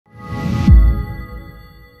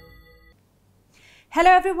Hello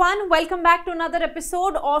everyone, welcome back to another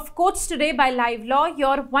episode of Courts Today by Live Law,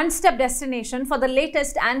 your one-step destination for the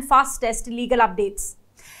latest and fastest legal updates.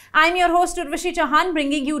 I'm your host Urvashi Chauhan,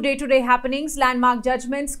 bringing you day-to-day happenings, landmark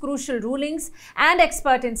judgments, crucial rulings and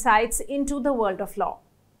expert insights into the world of law.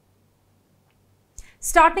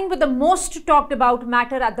 Starting with the most talked about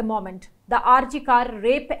matter at the moment, the RG Car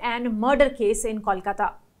rape and murder case in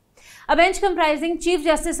Kolkata. A bench comprising Chief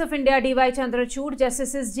Justice of India D.Y. Chandrachud,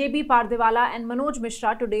 Justices J.B. Pardiwala and Manoj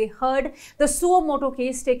Mishra today heard the suo motu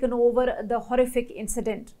case taken over the horrific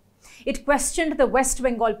incident. It questioned the West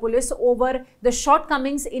Bengal police over the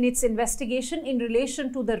shortcomings in its investigation in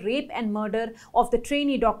relation to the rape and murder of the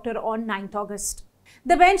trainee doctor on 9th August.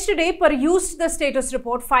 The bench today perused the status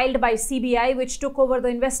report filed by CBI, which took over the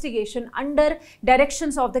investigation under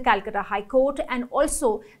directions of the Calcutta High Court, and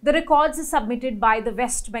also the records submitted by the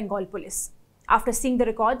West Bengal police. After seeing the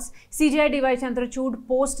records, CJI D.Y. Chandrachud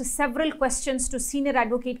posed several questions to senior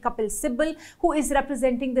advocate Kapil Sibal, who is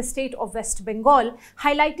representing the state of West Bengal,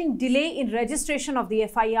 highlighting delay in registration of the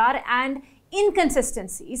FIR and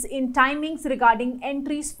inconsistencies in timings regarding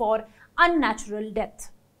entries for unnatural death.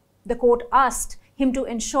 The court asked him to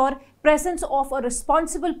ensure presence of a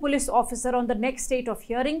responsible police officer on the next date of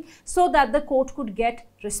hearing so that the court could get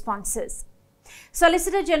responses.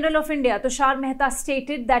 Solicitor General of India Tushar Mehta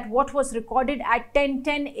stated that what was recorded at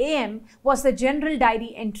 10:10 a.m. was the general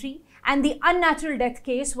diary entry and the unnatural death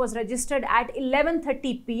case was registered at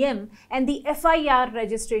 11:30 p.m. and the FIR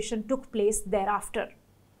registration took place thereafter.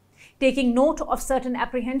 Taking note of certain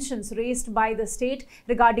apprehensions raised by the state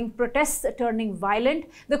regarding protests turning violent,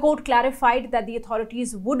 the court clarified that the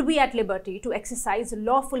authorities would be at liberty to exercise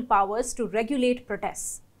lawful powers to regulate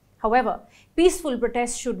protests. However, peaceful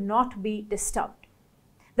protests should not be disturbed.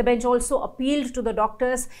 The bench also appealed to the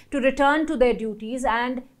doctors to return to their duties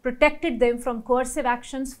and protected them from coercive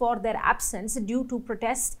actions for their absence due to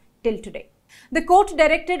protests till today. The court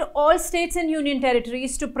directed all states and union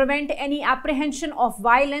territories to prevent any apprehension of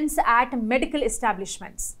violence at medical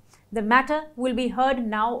establishments. The matter will be heard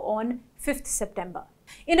now on 5th September.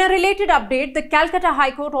 In a related update, the Calcutta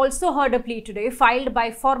High Court also heard a plea today filed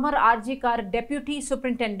by former RG Car Deputy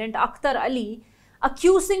Superintendent Akhtar Ali,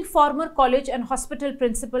 accusing former college and hospital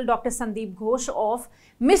principal Dr. Sandeep Ghosh of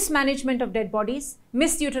mismanagement of dead bodies,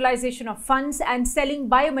 misutilization of funds and selling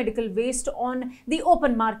biomedical waste on the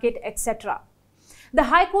open market, etc. The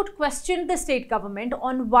High Court questioned the state government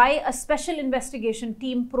on why a special investigation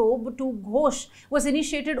team probe to Ghosh was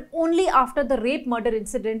initiated only after the rape murder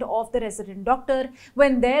incident of the resident doctor,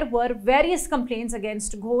 when there were various complaints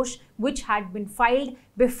against Ghosh which had been filed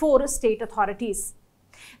before state authorities.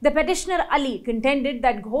 The petitioner Ali contended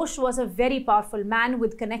that Ghosh was a very powerful man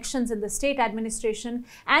with connections in the state administration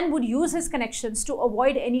and would use his connections to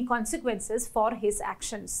avoid any consequences for his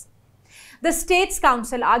actions. The state's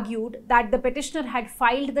counsel argued that the petitioner had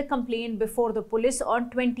filed the complaint before the police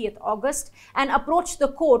on 20th August and approached the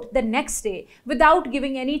court the next day without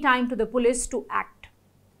giving any time to the police to act.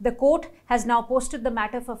 The court has now posted the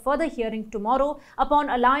matter for further hearing tomorrow upon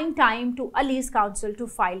allowing time to Ali's counsel to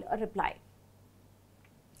file a reply.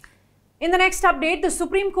 In the next update, the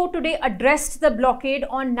Supreme Court today addressed the blockade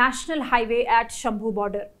on National Highway at Shambhu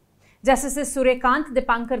border. Justices Suryakant,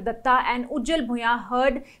 Dipankar Datta and Ujjal Bhuya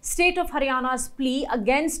heard State of Haryana's plea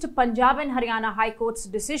against Punjab and Haryana High Court's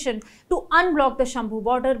decision to unblock the Shambhu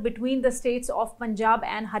border between the states of Punjab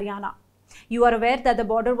and Haryana. You are aware that the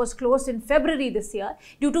border was closed in February this year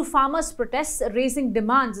due to farmers' protests raising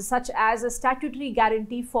demands such as a statutory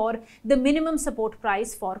guarantee for the minimum support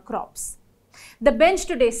price for crops. The bench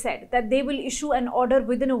today said that they will issue an order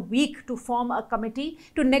within a week to form a committee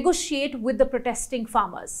to negotiate with the protesting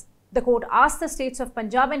farmers. The court asked the states of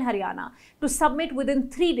Punjab and Haryana to submit within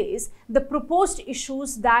 3 days the proposed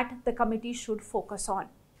issues that the committee should focus on.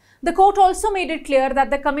 The court also made it clear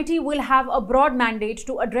that the committee will have a broad mandate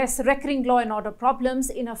to address recurring law and order problems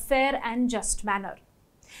in a fair and just manner.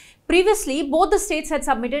 Previously, both the states had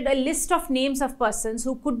submitted a list of names of persons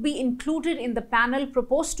who could be included in the panel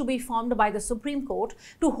proposed to be formed by the Supreme Court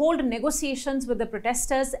to hold negotiations with the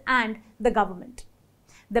protesters and the government.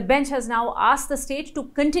 The bench has now asked the state to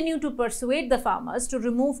continue to persuade the farmers to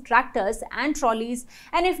remove tractors and trolleys,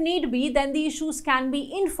 and if need be, then the issues can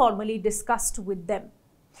be informally discussed with them.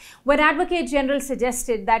 When Advocate General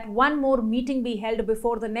suggested that one more meeting be held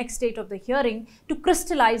before the next date of the hearing to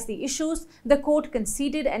crystallize the issues, the court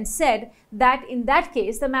conceded and said that in that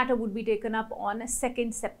case, the matter would be taken up on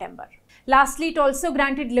 2nd September. Lastly, it also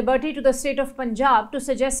granted liberty to the state of Punjab to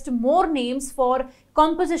suggest more names for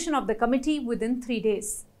composition of the committee within 3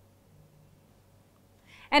 days.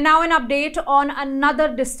 And now an update on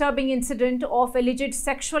another disturbing incident of alleged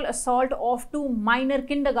sexual assault of two minor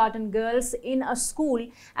kindergarten girls in a school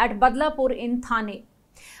at Badlapur in Thane.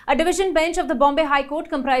 A division bench of the Bombay High Court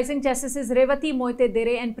comprising Justices Revati Moite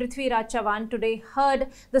Dere and Prithvi Raj Chavan today heard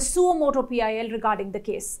the suo motu PIL regarding the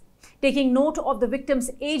case. Taking note of the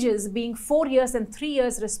victims' ages being 4 years and 3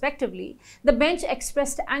 years respectively, the bench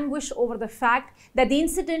expressed anguish over the fact that the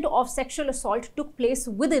incident of sexual assault took place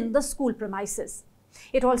within the school premises.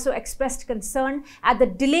 It also expressed concern at the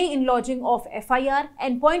delay in lodging of FIR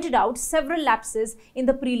and pointed out several lapses in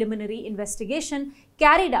the preliminary investigation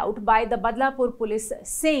carried out by the Badlapur police,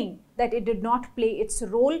 saying that it did not play its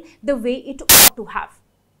role the way it ought to have.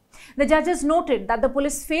 The judges noted that the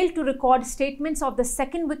police failed to record statements of the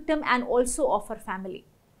second victim and also of her family.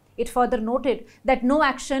 It further noted that no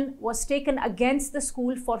action was taken against the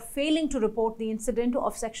school for failing to report the incident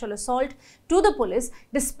of sexual assault to the police,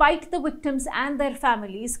 despite the victims and their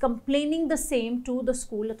families complaining the same to the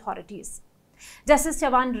school authorities. Justice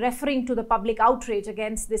Chavan, referring to the public outrage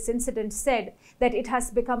against this incident, said that it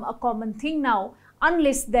has become a common thing now.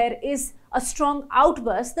 Unless there is a strong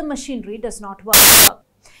outburst, the machinery does not work.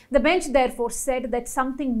 The bench therefore said that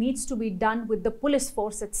something needs to be done with the police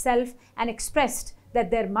force itself and expressed that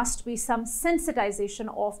there must be some sensitization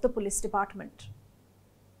of the police department.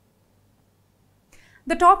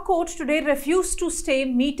 The top court today refused to stay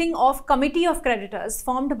meeting of Committee of Creditors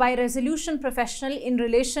formed by resolution professional in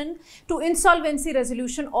relation to insolvency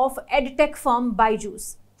resolution of edtech firm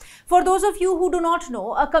Byju. For those of you who do not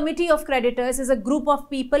know, a Committee of Creditors is a group of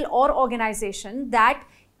people or organization that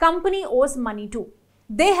company owes money to.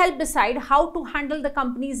 They help decide how to handle the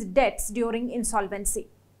company's debts during insolvency.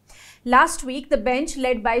 Last week, the bench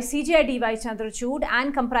led by CJI DY Chandrachud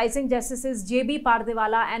and comprising Justices JB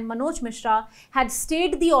Pardewala and Manoj Mishra had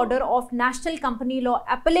stayed the order of National Company Law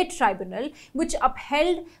Appellate Tribunal, which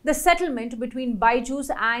upheld the settlement between Byju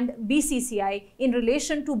and BCCI in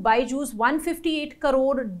relation to Byju's 158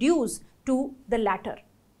 crore dues to the latter.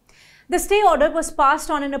 The stay order was passed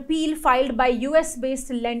on an appeal filed by US-based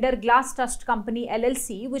lender Glass Trust Company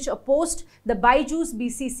LLC, which opposed the Byju's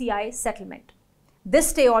BCCI settlement. This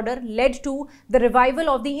stay order led to the revival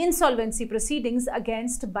of the insolvency proceedings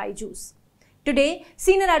against Byju. Today,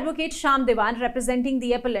 senior advocate Shyam Devan, representing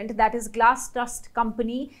the appellant, that is Glass Trust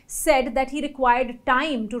Company, said that he required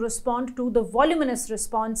time to respond to the voluminous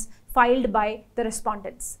response filed by the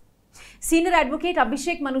respondents. Senior advocate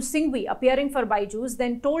Abhishek Manu Singhvi, appearing for Byju,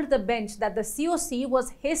 then told the bench that the COC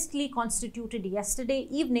was hastily constituted yesterday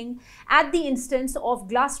evening at the instance of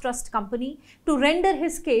Glass Trust Company to render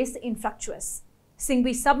his case infructuous.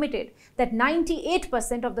 Singhvi submitted that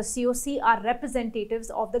 98% of the COC are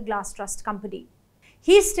representatives of the Glass Trust Company.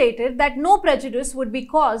 He stated that no prejudice would be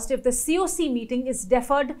caused if the COC meeting is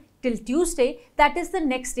deferred till Tuesday, that is the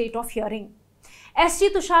next date of hearing.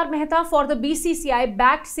 SG Tushar Mehta for the BCCI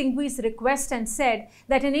backed Singhvi's request and said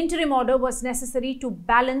that an interim order was necessary to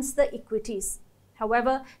balance the equities.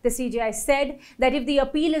 However, the CJI said that if the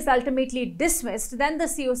appeal is ultimately dismissed, then the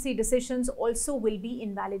COC decisions also will be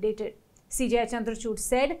invalidated. CJI Chandrachud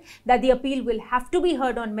said that the appeal will have to be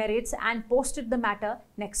heard on merits and posted the matter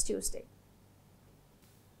next Tuesday.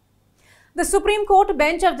 The Supreme Court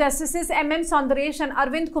bench of Justices M.M. Sondaresh and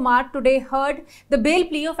Arvind Kumar today heard the bail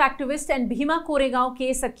plea of activist and Bhima Koregaon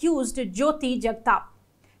case accused Jyoti Jagtap.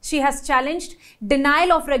 She has challenged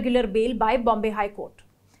denial of regular bail by Bombay High Court.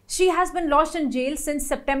 She has been lodged in jail since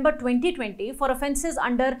September 2020 for offences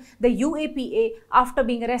under the UAPA after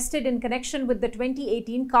being arrested in connection with the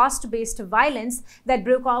 2018 caste-based violence that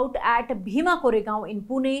broke out at Bhima Koregaon in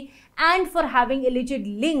Pune and for having alleged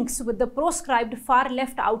links with the proscribed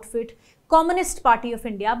far-left outfit Communist Party of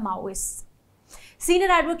India Maoists. Senior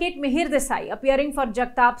advocate Mihir Desai, appearing for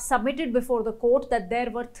Jagtap, submitted before the court that there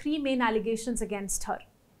were three main allegations against her.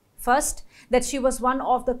 First, that she was one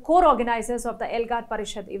of the core organizers of the Elgar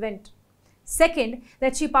Parishad event. Second,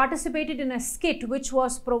 that she participated in a skit which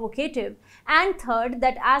was provocative. And third,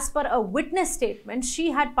 that as per a witness statement,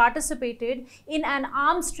 she had participated in an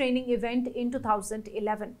arms training event in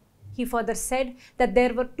 2011. He further said that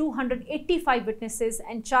there were 285 witnesses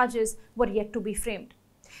and charges were yet to be framed.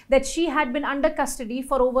 That she had been under custody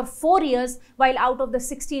for over 4 years, while out of the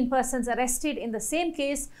 16 persons arrested in the same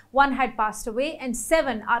case, 1 had passed away and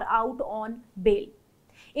 7 are out on bail.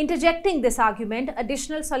 Interjecting this argument,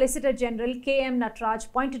 Additional Solicitor General K.M. Natraj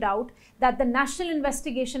pointed out that the National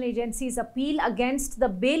Investigation Agency's appeal against the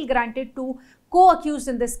bail granted to co-accused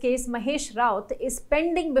in this case, Mahesh Raut, is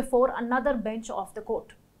pending before another bench of the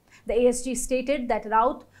court. The ASG stated that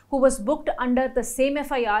Raut, who was booked under the same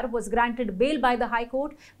FIR, was granted bail by the High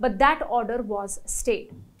Court, but that order was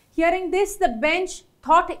stayed. Hearing this, the bench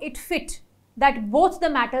thought it fit that both the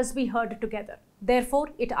matters be heard together. Therefore,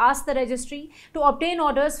 it asked the registry to obtain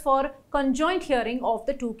orders for conjoint hearing of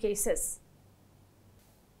the two cases.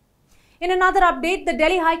 In another update, the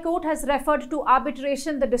Delhi High Court has referred to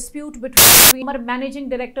arbitration the dispute between former managing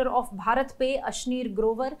director of BharatPe, Ashneer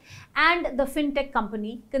Grover, and the fintech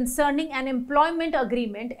company concerning an employment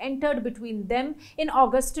agreement entered between them in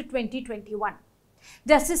August 2021.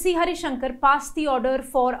 Justice C. Hari Shankar passed the order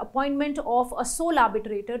for appointment of a sole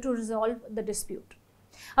arbitrator to resolve the dispute.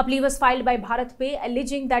 A plea was filed by BharatPe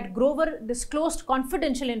alleging that Grover disclosed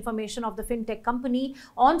confidential information of the fintech company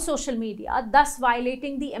on social media, thus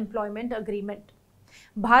violating the employment agreement.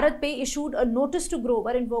 BharatPe issued a notice to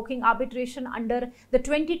Grover invoking arbitration under the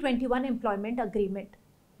 2021 employment agreement.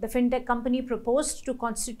 The fintech company proposed to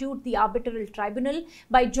constitute the arbitral tribunal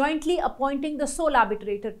by jointly appointing the sole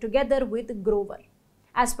arbitrator together with Grover.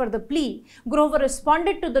 As per the plea, Grover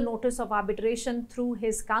responded to the notice of arbitration through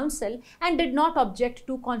his counsel and did not object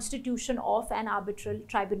to constitution of an arbitral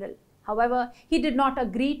tribunal. However, he did not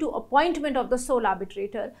agree to appointment of the sole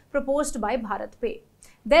arbitrator proposed by BharatPe.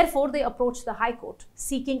 Therefore, they approached the High Court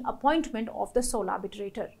seeking appointment of the sole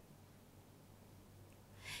arbitrator.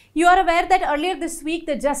 You are aware that earlier this week,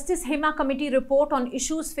 the Justice Hema Committee report on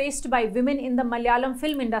issues faced by women in the Malayalam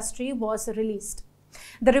film industry was released.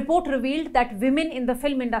 The report revealed that women in the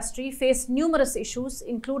film industry face numerous issues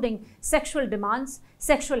including sexual demands,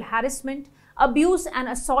 sexual harassment, abuse and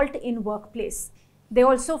assault in workplace. They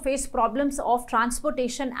also face problems of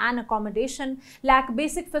transportation and accommodation, lack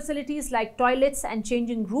basic facilities like toilets and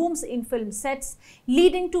changing rooms in film sets,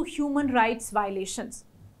 leading to human rights violations.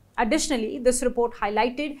 Additionally, this report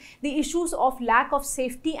highlighted the issues of lack of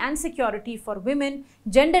safety and security for women,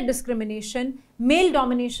 gender discrimination, male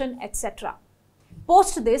domination, etc.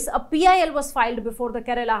 Post this, a PIL was filed before the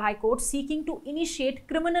Kerala High Court seeking to initiate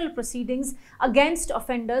criminal proceedings against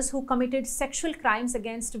offenders who committed sexual crimes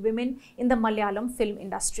against women in the Malayalam film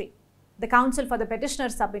industry. The counsel for the petitioner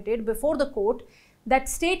submitted before the court that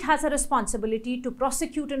state has a responsibility to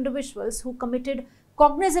prosecute individuals who committed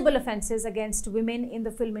cognizable offences against women in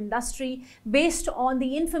the film industry based on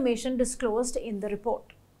the information disclosed in the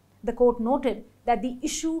report. The court noted that the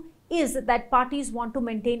issue is that parties want to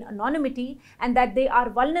maintain anonymity and that they are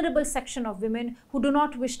a vulnerable section of women who do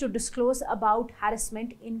not wish to disclose about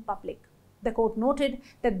harassment in public. The court noted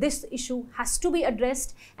that this issue has to be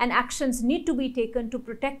addressed and actions need to be taken to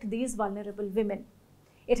protect these vulnerable women.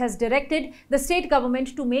 It has directed the state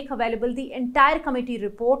government to make available the entire committee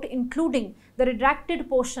report, including the redacted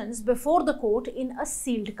portions, before the court in a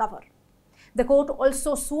sealed cover. The court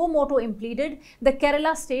also suo motu impleaded the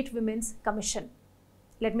Kerala State Women's Commission.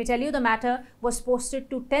 Let me tell you, the matter was posted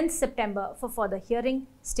to 10th September for further hearing.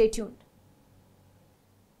 Stay tuned.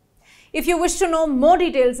 If you wish to know more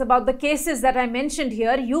details about the cases that I mentioned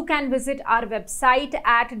here, you can visit our website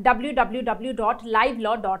at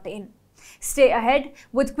www.livelaw.in. Stay ahead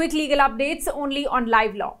with quick legal updates only on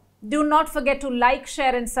Live Law. Do not forget to like,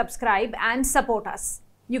 share and subscribe and support us.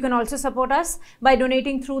 You can also support us by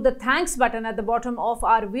donating through the thanks button at the bottom of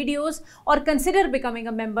our videos or consider becoming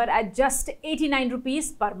a member at just 89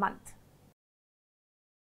 rupees per month.